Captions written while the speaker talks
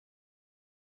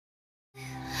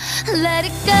Let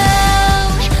it go,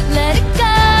 let it go.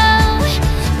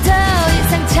 더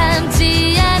이상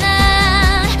참지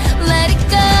않아. Let it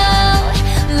go,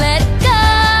 let it go.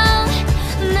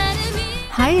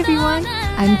 Hi everyone,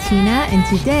 I'm Tina, and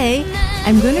today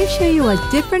I'm going to show you a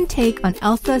different take on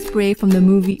Elsa's braid from the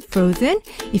movie Frozen.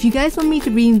 If you guys want me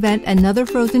to reinvent another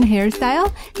Frozen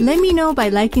hairstyle, let me know by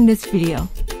liking this video.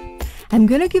 I'm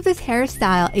going to give this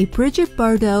hairstyle a Brigitte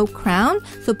Bardot crown,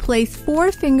 so place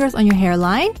 4 fingers on your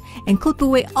hairline and clip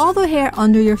away all the hair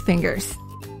under your fingers.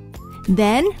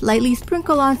 Then, lightly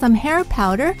sprinkle on some hair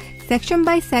powder, section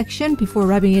by section, before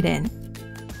rubbing it in.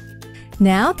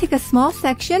 Now, take a small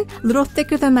section, a little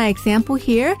thicker than my example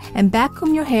here, and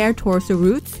backcomb your hair towards the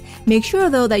roots. Make sure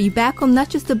though that you backcomb not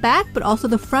just the back, but also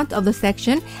the front of the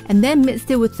section, and then mix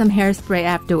it with some hairspray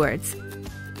afterwards.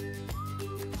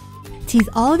 Tease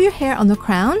all of your hair on the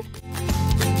crown,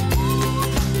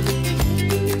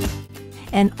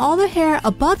 and all the hair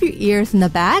above your ears in the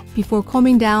back before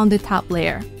combing down the top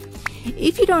layer.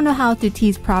 If you don't know how to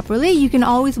tease properly, you can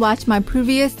always watch my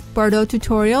previous Bardot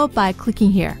tutorial by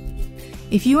clicking here.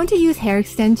 If you want to use hair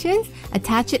extensions,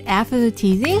 attach it after the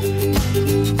teasing.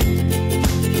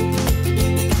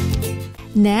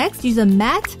 Next, use a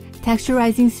matte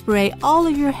texturizing spray all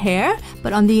over your hair,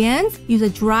 but on the ends, use a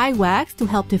dry wax to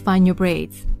help define your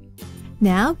braids.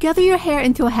 Now, gather your hair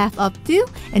into a half updo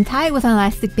and tie it with an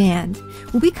elastic band.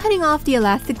 We'll be cutting off the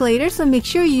elastic later, so make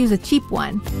sure you use a cheap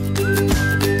one.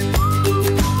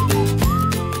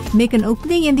 Make an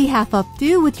opening in the half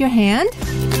updo with your hand.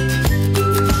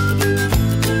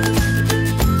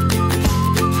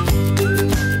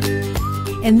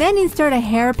 And then insert a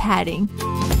hair padding.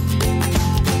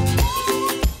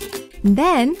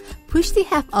 Then, push the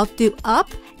half updo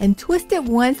up and twist it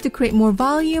once to create more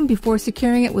volume before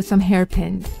securing it with some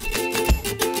hairpins.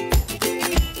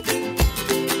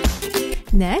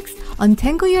 Next,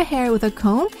 untangle your hair with a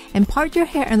comb and part your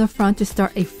hair in the front to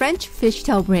start a French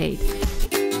fishtail braid.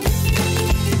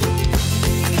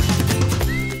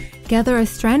 Gather a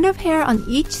strand of hair on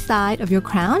each side of your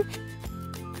crown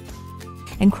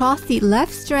and cross the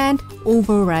left strand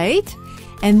over right.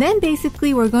 And then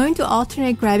basically we're going to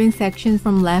alternate grabbing sections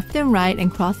from left and right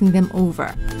and crossing them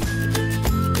over.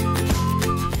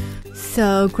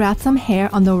 So grab some hair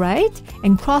on the right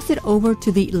and cross it over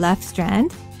to the left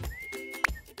strand.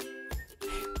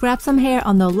 Grab some hair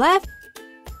on the left,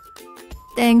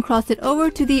 then cross it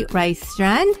over to the right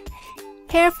strand.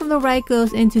 Hair from the right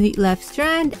goes into the left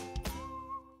strand,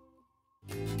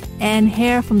 and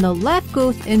hair from the left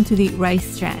goes into the right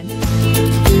strand.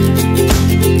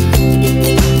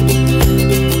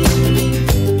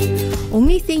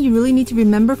 Only thing you really need to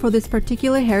remember for this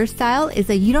particular hairstyle is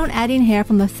that you don't add in hair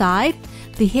from the side,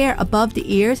 the hair above the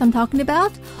ears I'm talking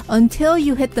about, until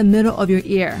you hit the middle of your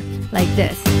ear, like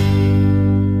this.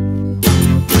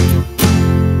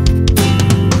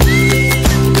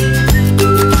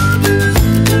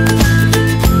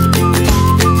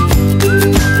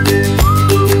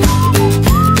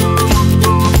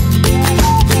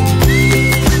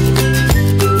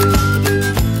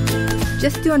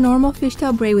 Just do a normal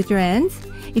fishtail braid with your ends.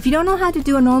 If you don't know how to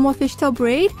do a normal fishtail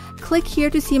braid, click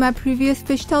here to see my previous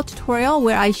fishtail tutorial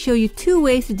where I show you 2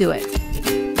 ways to do it.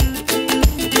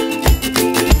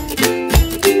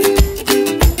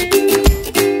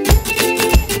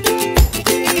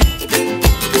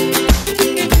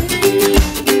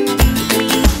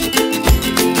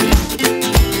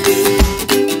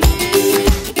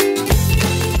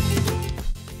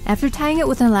 After tying it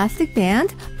with an elastic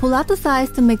band, pull out the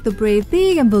sides to make the braid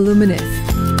big and voluminous.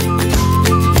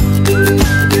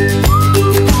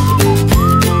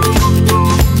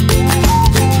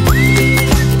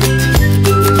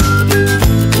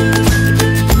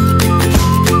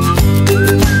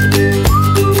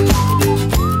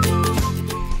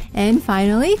 And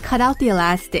finally, cut out the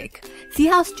elastic. See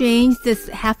how strange this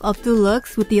half updo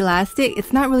looks with the elastic?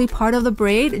 It's not really part of the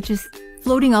braid, it's just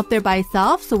floating up there by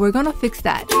itself, so we're gonna fix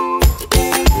that.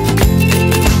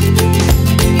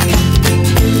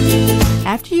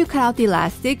 After you cut out the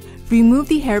elastic, remove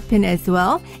the hairpin as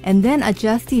well, and then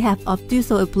adjust the half updo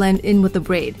so it blends in with the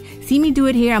braid. See me do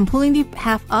it here, I'm pulling the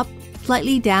half up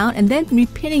slightly down and then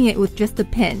repinning it with just a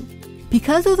pin.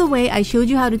 Because of the way I showed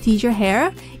you how to tease your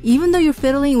hair, even though you're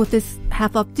fiddling with this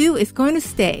half updo, it's going to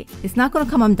stay. It's not going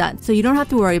to come undone, so you don't have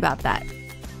to worry about that.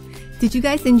 Did you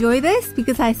guys enjoy this?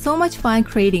 Because I had so much fun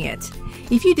creating it.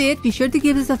 If you did, be sure to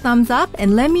give us a thumbs up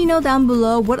and let me know down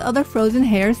below what other Frozen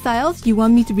hairstyles you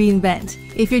want me to reinvent.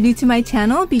 If you're new to my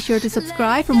channel, be sure to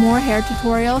subscribe for more hair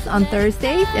tutorials on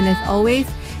Thursdays. And as always,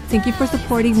 thank you for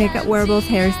supporting MakeupWearables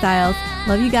hairstyles.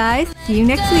 Love you guys. See you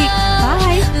next week. Bye.